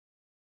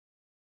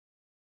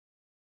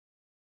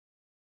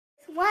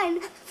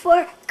One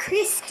for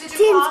Kristen's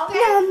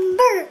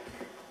number.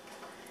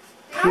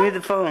 Give me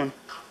the phone.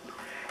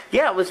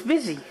 Yeah, it was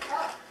busy.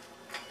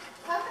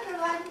 How can your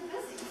line be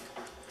busy?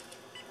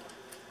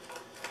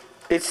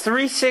 It's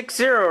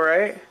 360,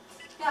 right?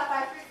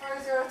 Yeah,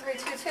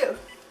 5340322.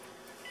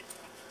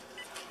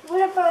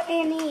 What about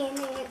Annie?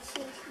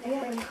 We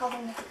haven't called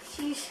her.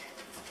 She's.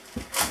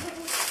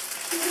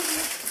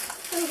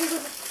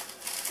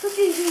 Look at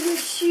your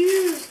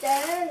shoes,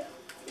 Dad.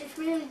 It's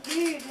really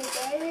good,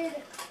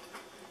 Dad.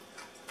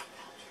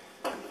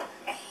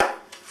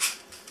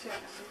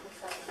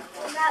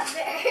 Not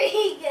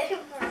very good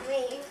for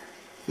me.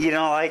 You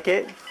don't like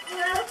it?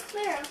 No,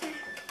 there.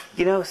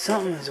 You know,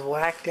 something is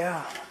whacked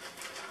out.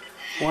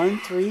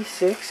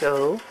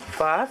 1360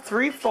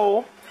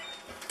 534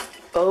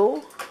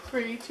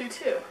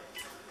 322.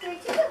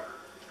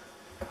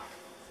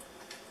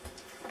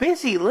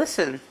 Busy,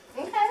 listen.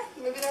 Okay,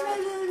 maybe they're right.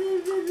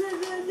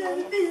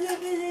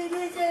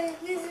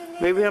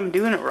 Maybe I'm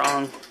doing it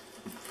wrong.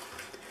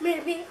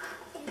 Maybe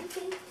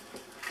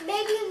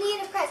you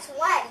need to press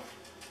 1.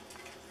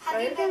 Are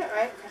you doing it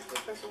right? Press the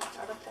first one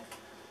out up there.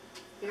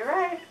 You're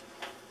right.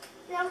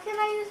 Now can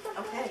I use the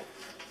phone? Okay.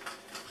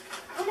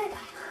 What did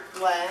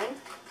 1, I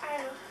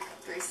don't know.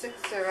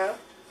 360.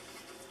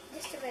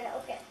 Just a minute,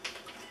 okay.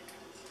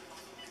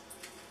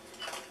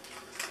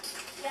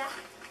 Yeah.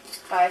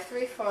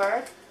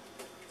 534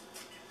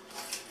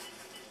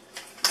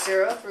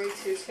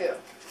 0322.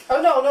 Oh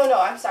no,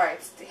 I'm sorry.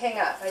 Hang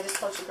up. I just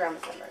told you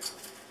grandma's number.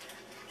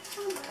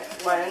 Okay.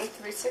 1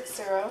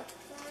 360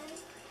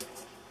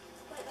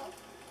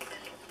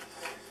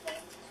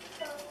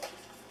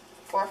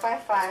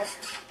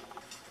 455.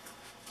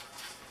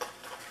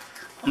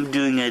 I'm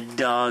doing a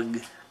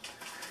dog.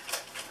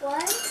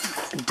 What?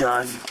 A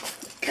dog.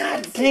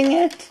 God dang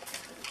it.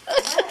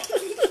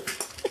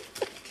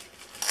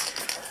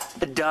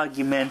 A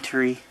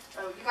documentary.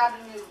 Oh, you got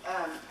a new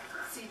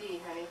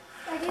CD, honey.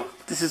 I did?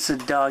 This is a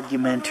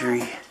documentary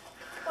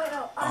Wait,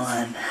 no.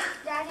 on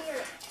Daddy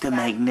or... the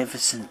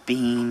Magnificent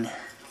Bean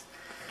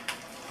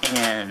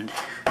and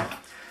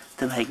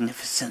the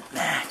Magnificent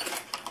Mac.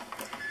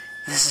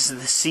 This is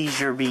the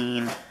seizure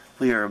bean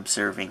we are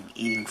observing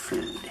eating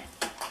food.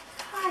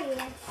 Hi,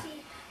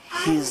 Nancy.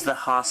 He is the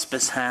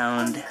hospice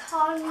hound.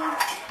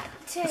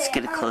 Let's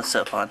get a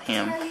close-up on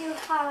him. Tell you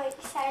how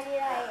excited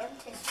I am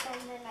to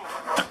spend the night.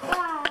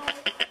 Bye.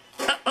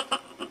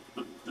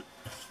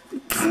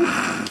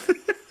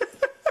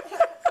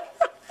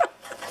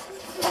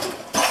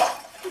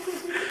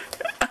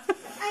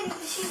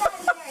 She's not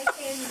very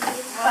candy.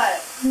 What?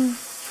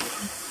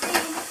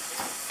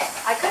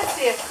 I could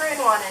see if Corinne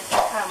wanted to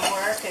come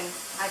work and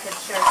I could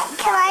share some.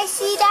 Can I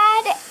see,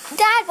 Dad?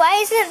 Dad, why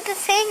isn't the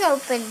thing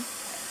open?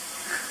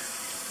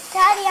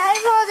 Daddy, I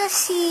want to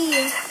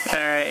see.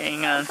 Alright,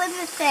 hang on. Open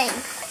the thing.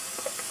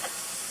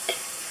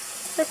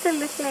 What's in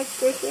this next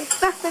here?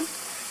 Nothing.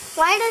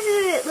 Why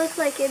doesn't it look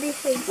like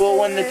anything? Well,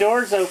 when the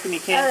door's open,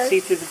 you can't see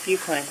through the pew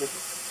planter.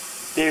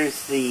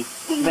 There's the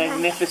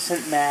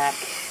Magnificent Mac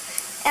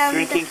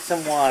drinking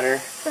some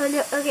water. Oh,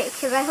 no. Okay,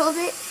 can I hold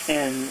it?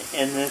 And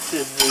this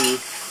is the...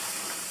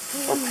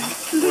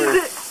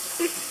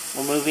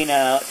 We're moving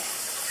out.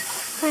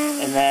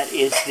 And that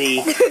is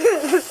the...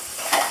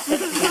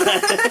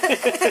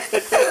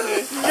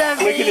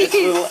 Look at his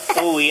little...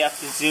 Oh, we have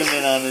to zoom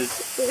in on his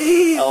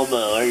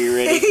elbow. Are you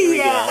ready? Here we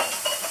go.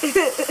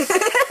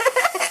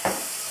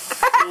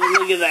 Oh,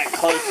 look at that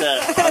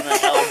close-up on the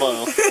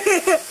elbow.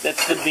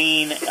 That's the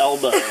bean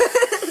elbow.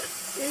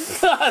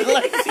 God,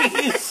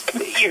 Lexi, you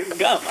spit your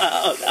gum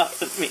out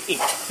of me.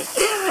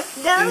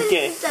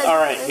 Okay,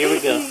 alright, here we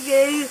go.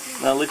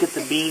 Now look at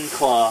the bean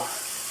claw.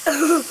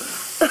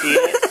 See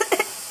it?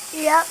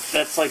 Yep.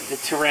 That's like the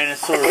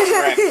Tyrannosaurus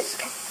Rex.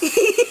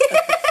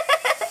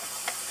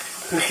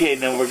 Okay,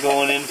 now we're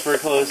going in for a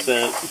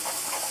close-up.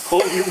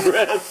 Hold your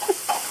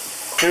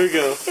breath. Here we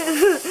go.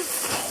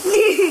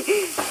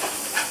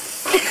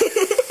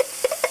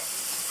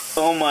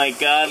 Oh my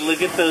God,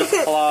 look at those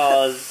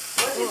claws.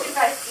 What did you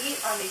guys eat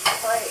on these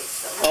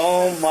plates?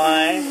 Oh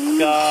my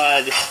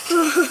God.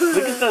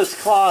 Look at those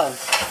claws.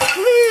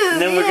 And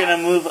then we're going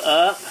to move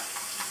up.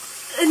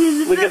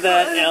 Look at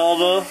that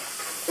elbow.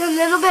 A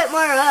little bit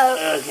more up.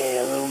 Okay,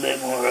 a little bit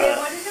more Hey, up.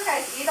 what did you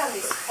guys eat on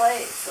these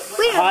plates?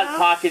 Hot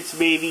Pockets,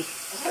 baby.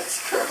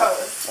 Looks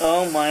gross.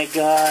 Oh my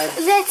God.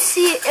 Let's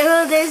see.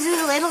 Oh, there's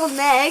his little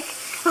neck.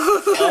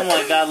 Oh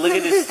my God, look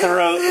at his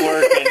throat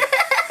working.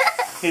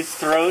 His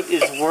throat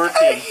is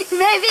working.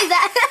 Maybe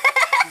that.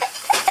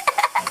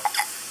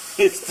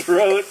 His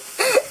throat.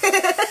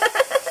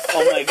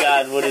 Oh my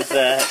God, what is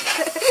that?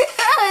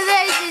 Oh,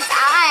 there's his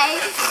eye.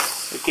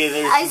 Okay,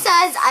 there's... I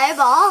saw his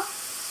eyeball.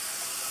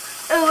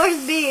 Oh,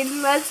 where's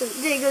Bean? Let's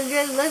take a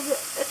good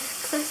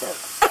close up.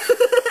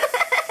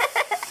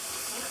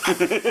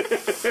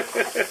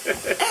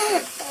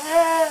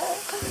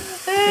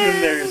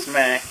 And there's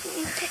Mac.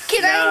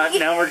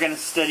 Now we're going to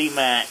study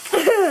Mac.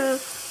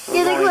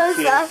 Get a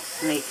close up.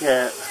 Sneak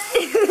up.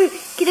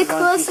 Get a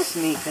close up.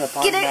 Sneak up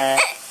on Mac.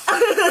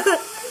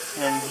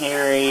 And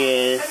here he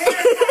is.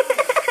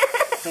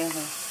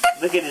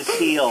 Look at his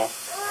heel.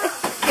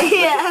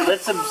 Yeah.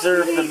 Let's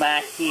observe the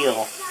Mac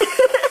heel.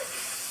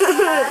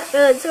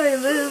 It sort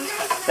of moved.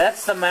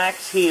 That's the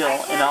Mac's heel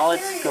in all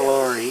its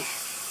glory.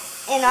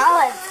 In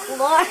all its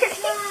glory.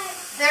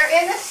 They're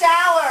in the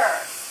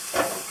shower.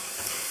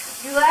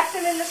 You left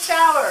them in the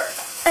shower.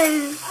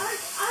 They're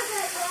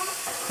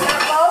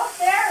both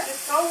there.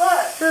 Just go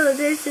look. Oh,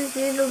 there's this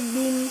little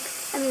bean.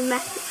 I mean,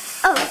 Mac.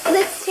 Oh,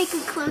 let's take a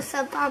close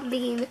up on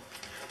Bean.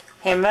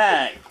 Hey,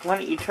 Mac, why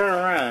don't you turn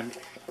around?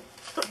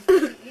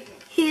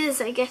 He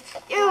is, I guess.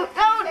 Ew,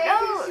 no. Take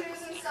your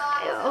shoes and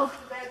socks Ew. into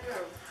the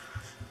bedroom.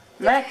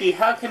 Mackie,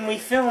 how can we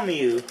film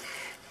you?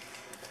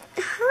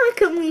 How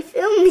can we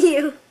film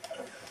you?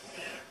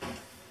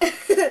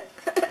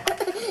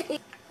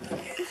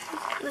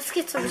 Let's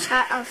get some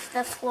shot of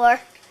the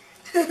floor.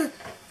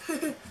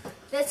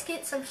 Let's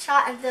get some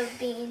shot of the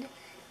Bean.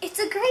 It's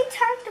a great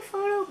time to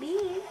photo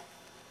Bean.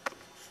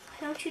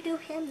 Why don't you do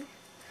him?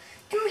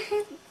 Do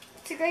him.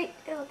 It's a great.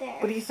 Oh, there.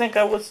 What do you think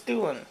I was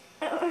doing?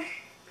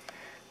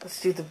 Let's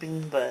do the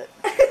bean butt.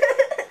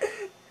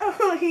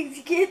 Oh,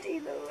 he's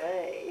getting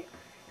away.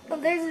 Oh,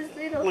 there's his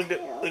little Look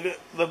tail. at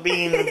the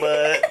bean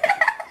butt.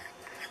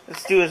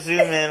 Let's do a zoom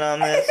in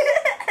on this.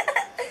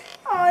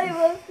 Oh, he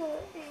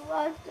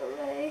walked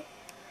away.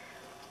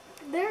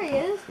 There he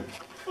is.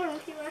 Oh,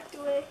 he walked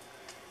away.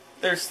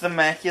 There's the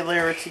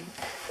macularity.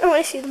 Oh,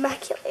 I see the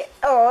macular.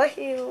 Oh,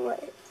 he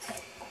was.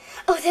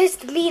 Oh, there's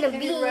the mean of Can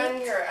Bean. you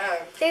run your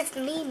There's the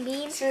mean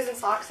Bean. shoes and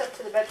socks up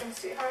to the bedroom,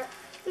 sweetheart?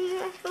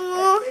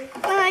 Oh,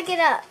 when I get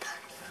up.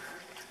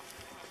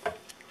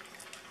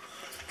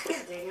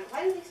 Dang it.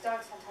 Why do these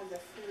dogs have to have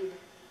their food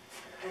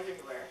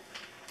everywhere?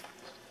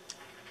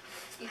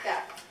 Eat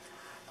that.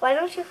 Why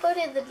don't you put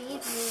in the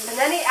Bean? And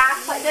then he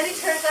acts like, then he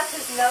turns up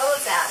his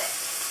nose at it.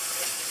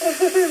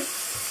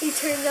 He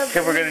turns up.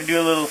 Okay, we're gonna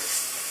do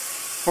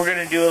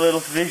a little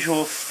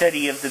visual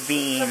study of the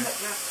bean.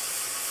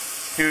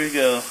 Here we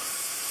go.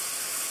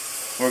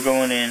 We're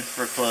going in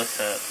for close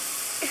up.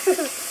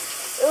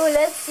 Oh,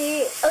 let's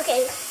see.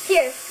 Okay,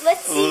 here.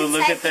 Let's see Ooh, inside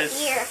look at the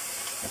this. ear.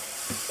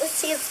 Let's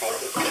see inside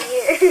the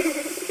ear.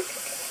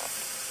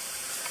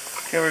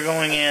 Okay, we're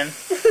going in.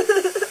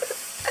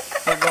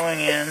 We're going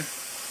in.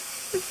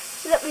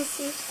 Let me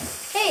see.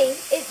 Hey,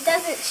 it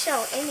doesn't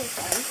show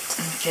anything.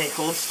 Okay,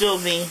 hold still,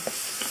 B.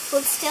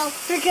 But still,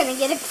 we're gonna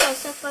get a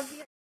close up of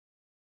your.